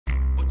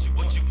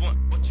What you want?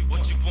 What you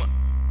want?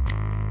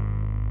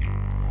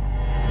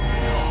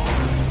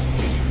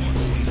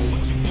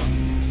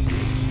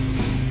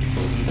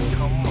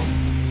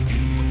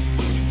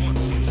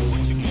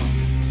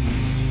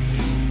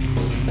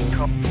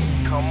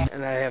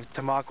 And I have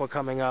Tamaqua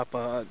coming up.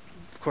 Of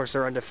course,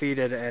 they're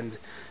undefeated and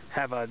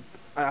have a.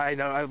 I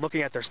know.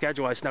 Looking at their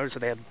schedule, I noticed that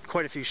they had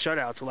quite a few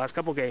shutouts. The last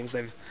couple games,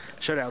 they've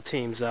shut out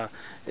teams. Do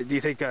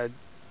you think? How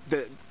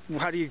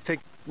do you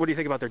think? What do you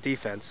think about their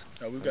defense?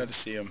 We've got to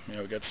see them. We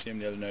got to see them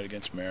the other night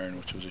against Marion,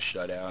 which was a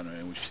shutout,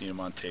 and we've seen them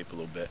on tape a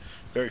little bit.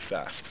 Very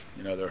fast.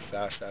 They're a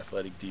fast,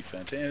 athletic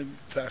defense and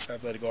fast,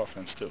 athletic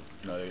offense too.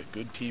 They got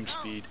good team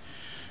speed.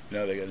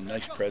 They got a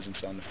nice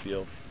presence on the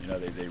field.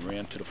 They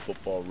ran to the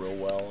football real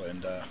well,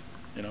 and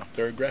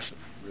they're aggressive,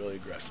 really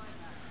aggressive.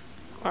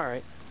 All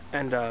right.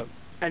 And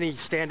any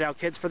standout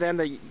kids for them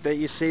that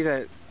you see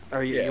that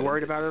are you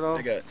worried about at all?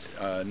 They got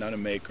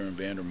Nunamaker and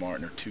Vander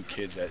Martin are two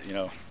kids that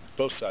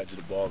both sides of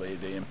the ball.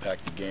 They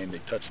impact the game. They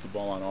touch the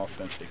ball on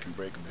offense. They can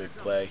break a big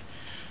play.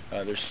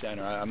 Their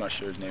center, I'm not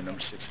sure his name, number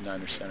 69,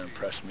 their center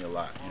impressed me a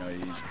lot.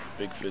 He's a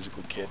big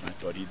physical kid, and I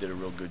thought he did a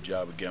real good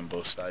job again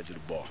both sides of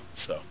the ball.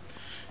 So.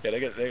 Yeah, they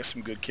got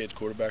some good kids.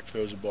 Quarterback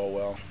throws the ball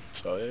well,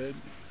 so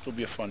it'll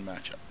be a fun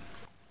matchup.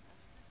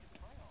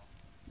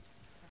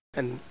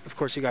 And of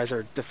course, you guys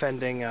are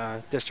defending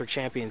district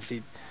champions. Do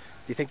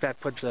you think that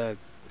puts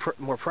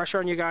more pressure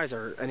on you guys,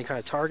 or any kind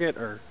of target,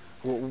 or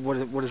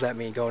what does that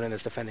mean going in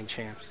as defending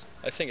champs?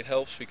 I think it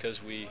helps because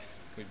we've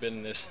been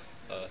in this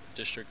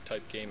district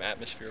type game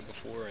atmosphere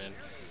before, and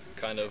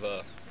kind of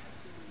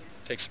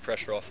takes the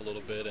pressure off a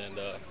little bit, and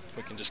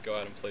we can just go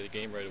out and play the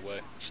game right away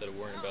instead of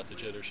worrying about the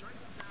jitters.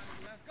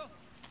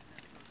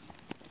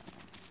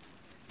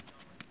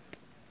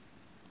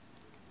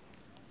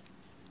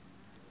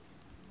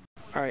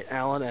 All right,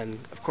 Alan, and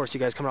of course you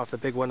guys coming off the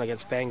big win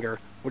against Bangor.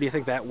 What do you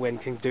think that win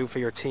can do for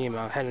your team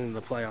heading into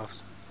the playoffs?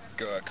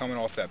 Coming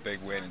off that big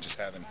win and just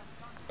having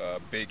a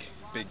big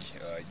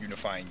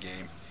unifying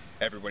game,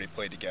 everybody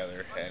played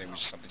together, and it was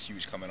just something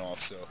huge coming off.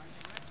 So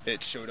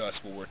it showed us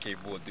what we're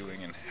capable of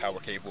doing and how we're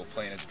capable of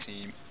playing as a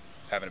team,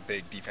 having a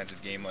big defensive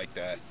game like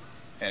that.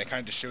 And it kind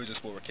of just shows us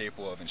what we're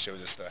capable of and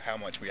shows us how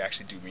much we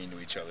actually do mean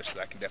to each other. So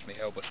that can definitely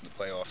help us in the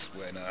playoffs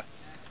when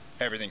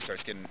everything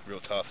starts getting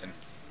real tough and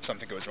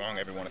something goes wrong.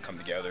 Everyone will come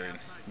together and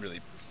really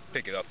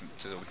pick it up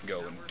so that we can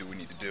go and do what we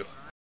need to do.